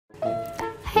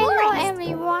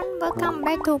everyone, welcome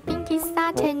back to Pinky's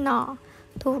channel.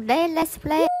 Today let's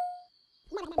play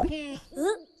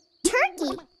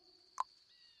Turkey,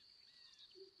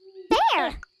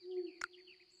 bear,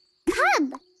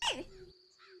 cub,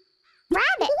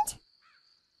 rabbit,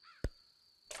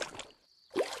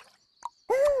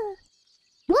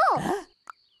 wolf,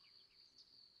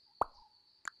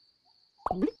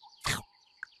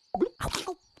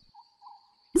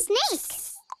 snake,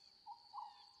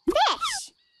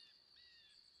 fish,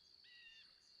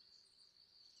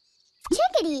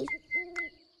 chickadee,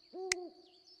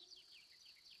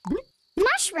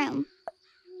 mushroom,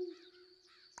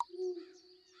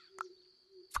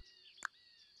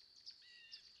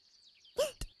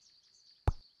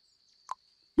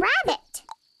 rabbit,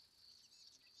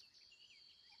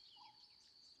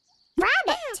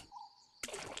 rabbit,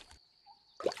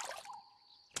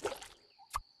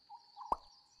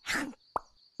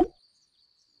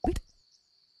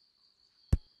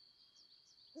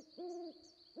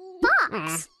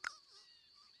 fox,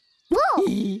 wolf,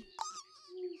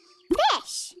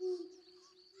 fish,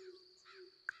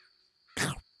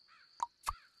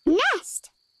 nest,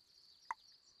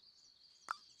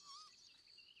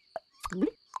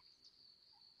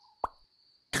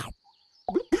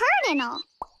 cardinal,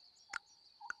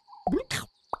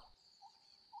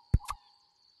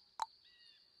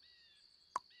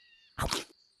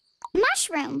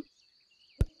 mushroom,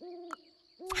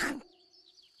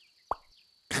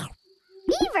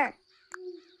 beaver,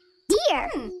 deer,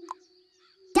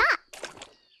 duck,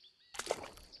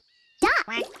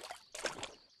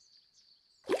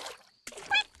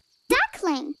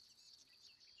 duckling,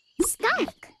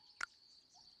 skunk,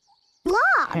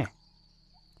 log,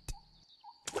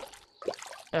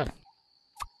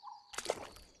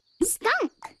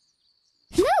 skunk,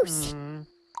 moose,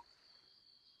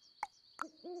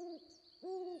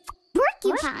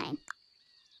 porcupine,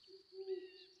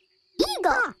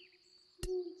 eagle,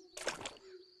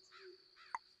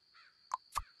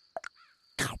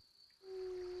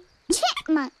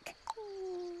 chipmunk,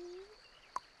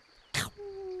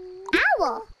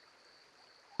 owl,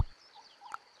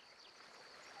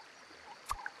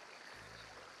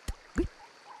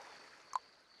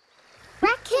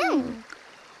 raccoon,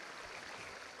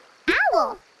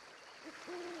 owl,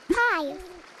 hive,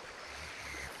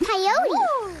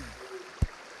 coyote,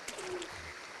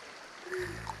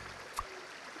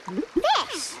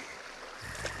 fish,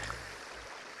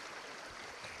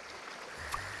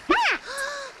 bat,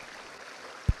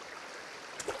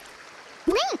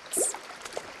 lynx,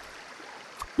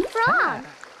 frog,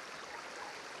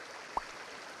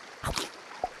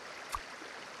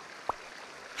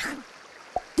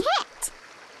 cat,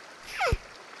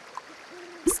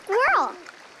 squirrel,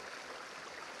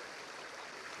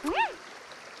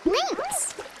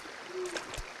 lynx,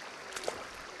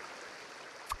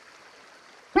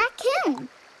 raccoon,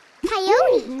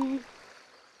 coyote,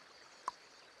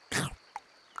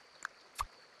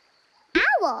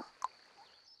 owl,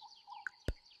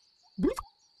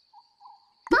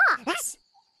 fox,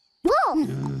 wolf,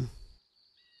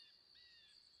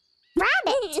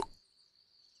 rabbit,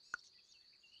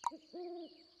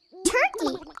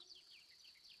 turkey,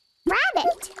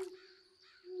 rabbit,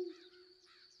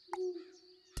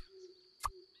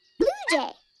 blue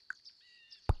jay,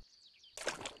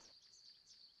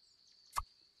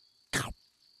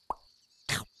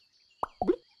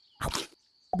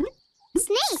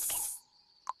 snake,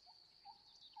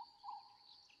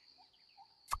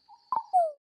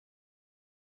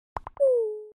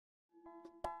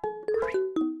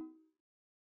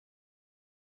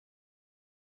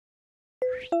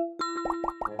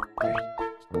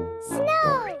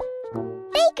 snow,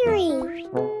 bakery,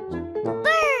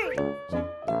 bird,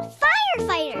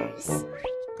 firefighters,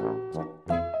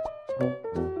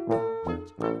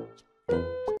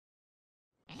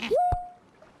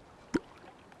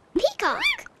 peacock,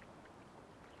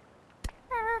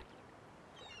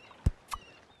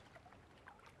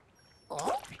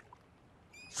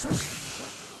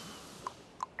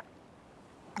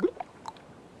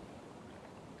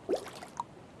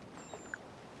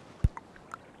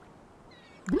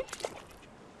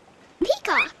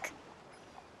 peacock,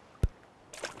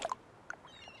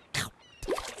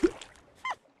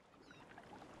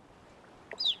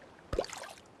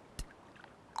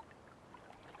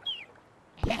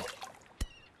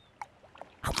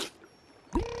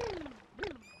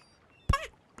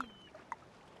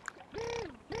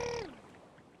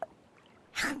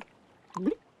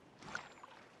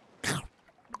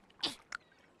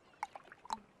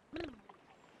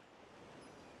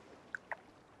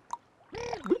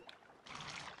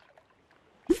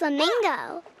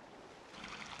 flamingo,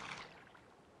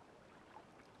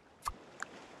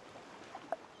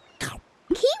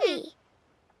 Kiwi.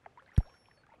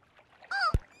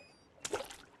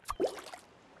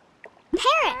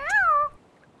 Parrot.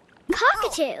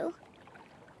 Cockatoo.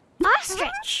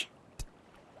 Ostrich.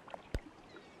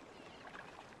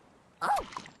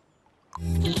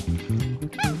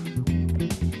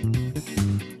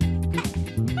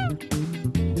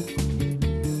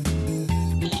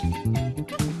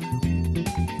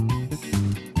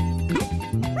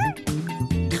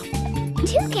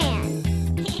 Toucan.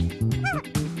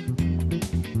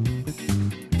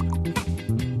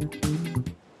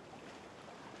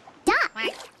 Duck.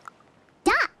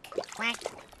 Duck.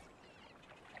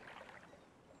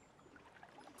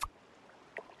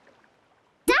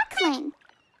 Duckling.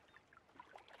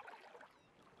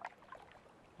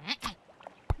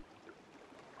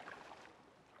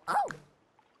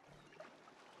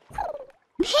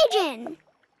 Pigeon.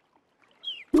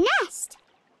 Nest.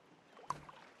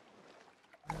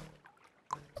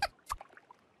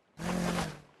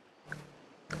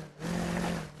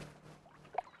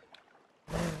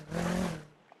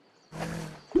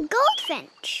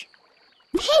 Goldfinch.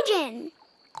 Pigeon.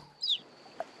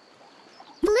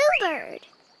 Bluebird.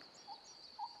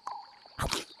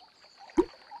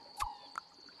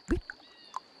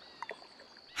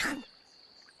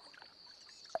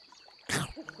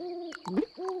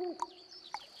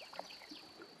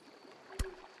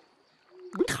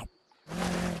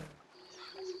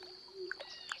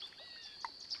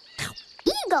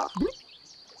 Eagle.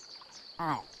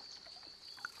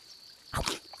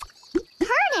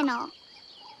 Cardinal.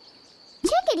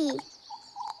 Chickadee.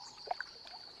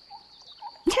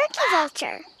 Turkey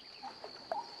vulture.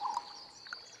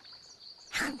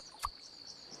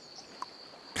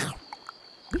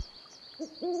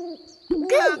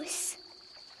 Goose.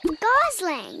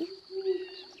 Gosling.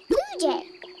 Blue jay.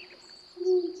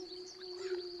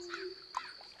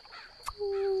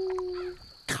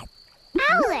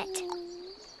 Owlet.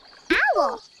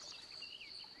 Owl.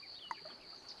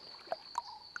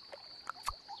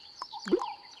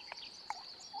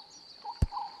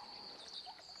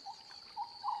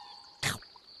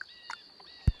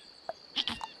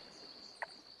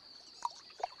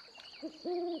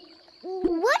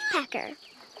 Woodpecker.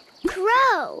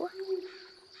 Crow.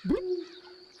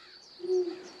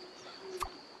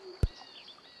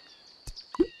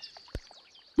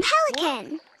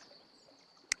 Pelican.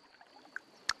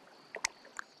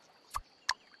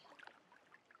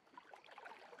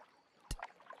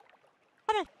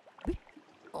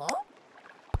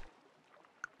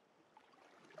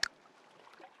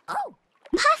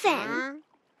 Puffin.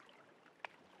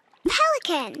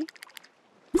 Pelican.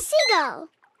 Seagull.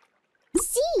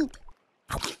 Seed.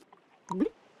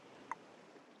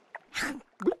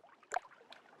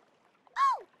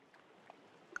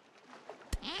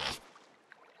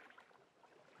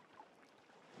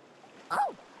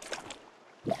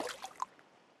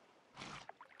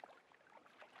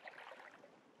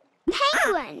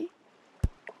 Penguin.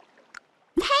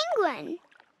 Penguin.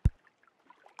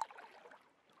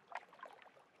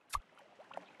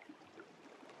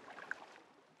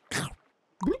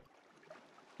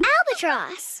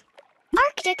 Albatross.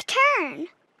 Arctic tern.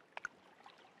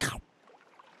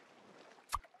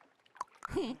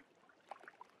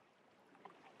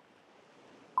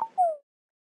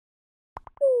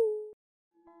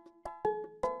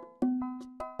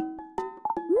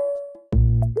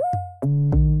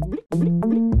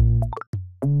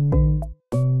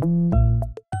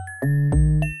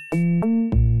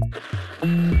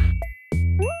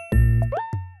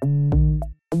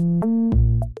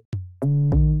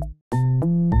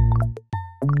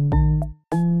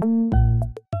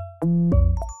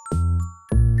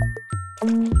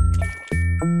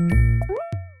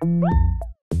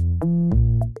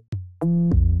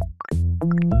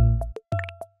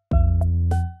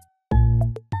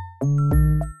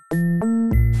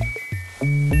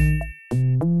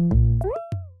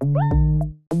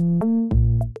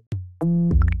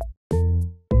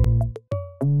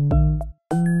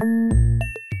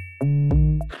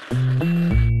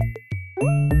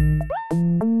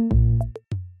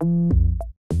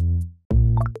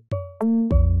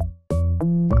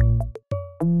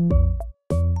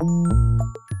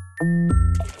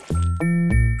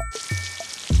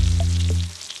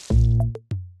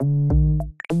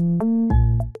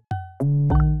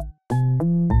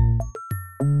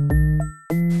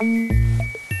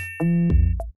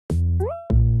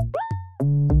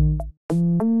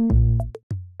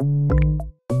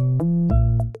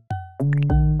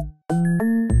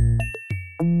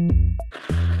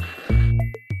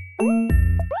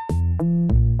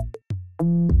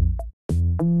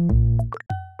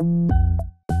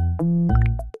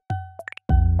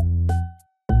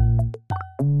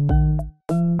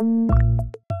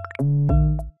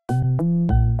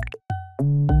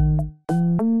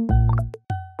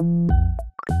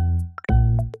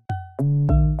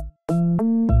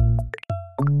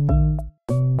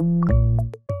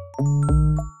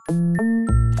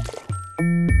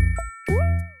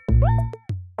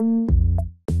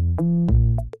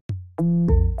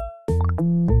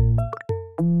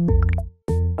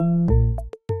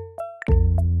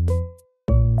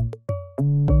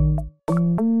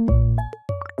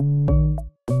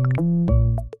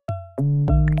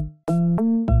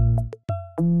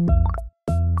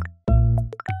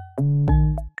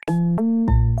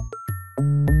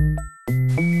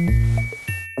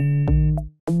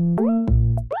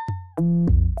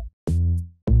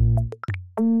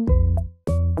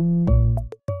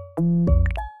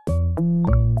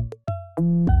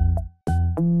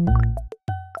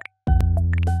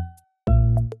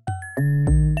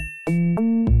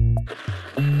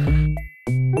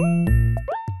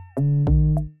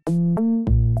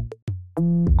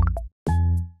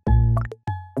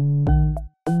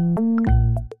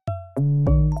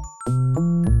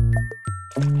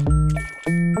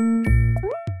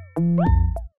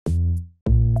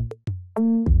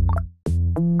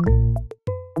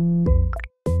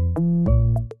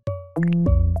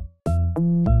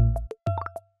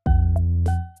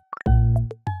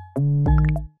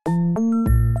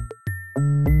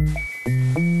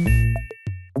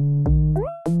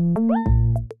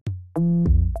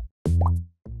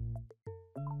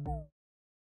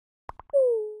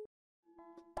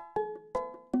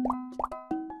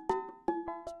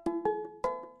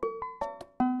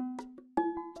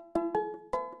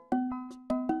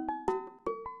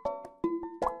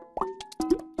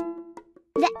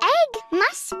 The egg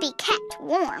must be kept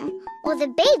warm or the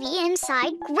baby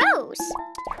inside grows.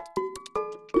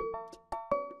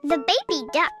 The baby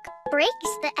duck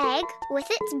breaks the egg with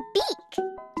its beak.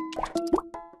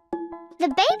 The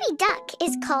baby duck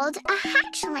is called a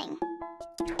hatchling.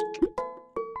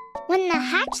 When the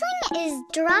hatchling is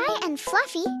dry and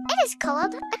fluffy, it is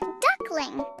called a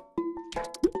duckling.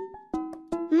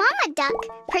 Mama duck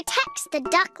protects the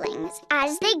ducklings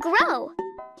as they grow.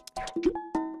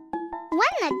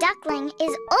 When the duckling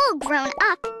is all grown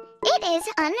up, it is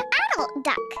an adult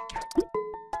duck.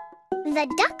 The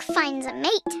duck finds a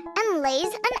mate and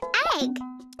lays an egg.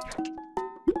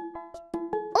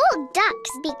 All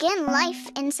ducks begin life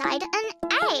inside an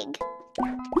egg.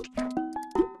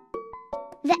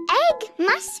 The egg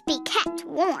must be kept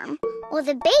warm or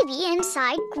the baby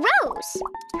inside grows.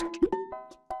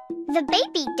 The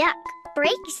baby duck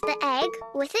breaks the egg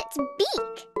with its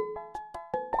beak.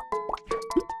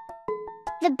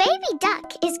 The baby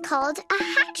duck is called a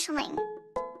hatchling.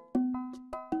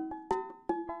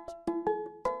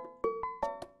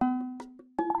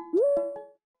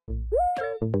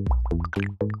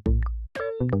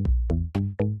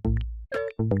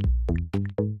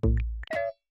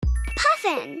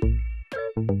 Puffin.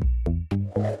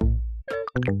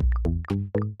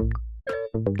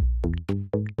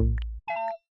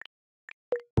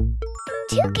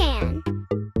 Toucan.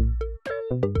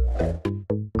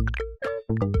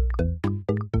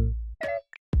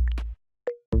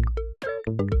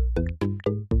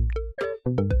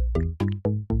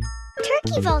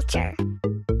 Turkey vulture.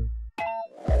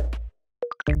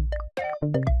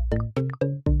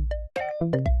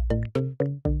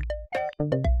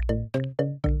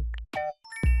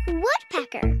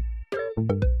 Woodpecker.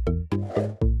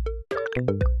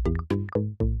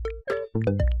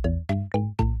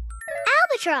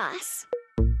 Albatross.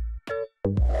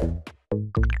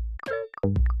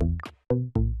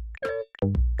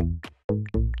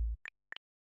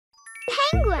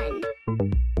 Penguin.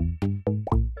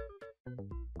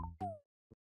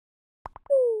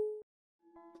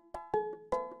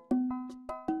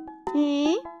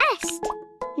 Nest.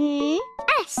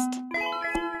 Nest.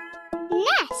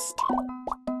 Nest.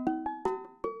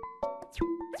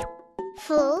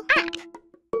 Full up.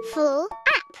 Full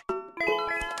up.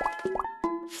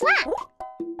 Flap.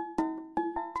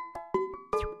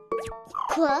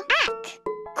 Quack.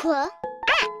 Quack.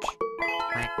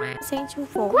 Thank you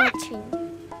for watching.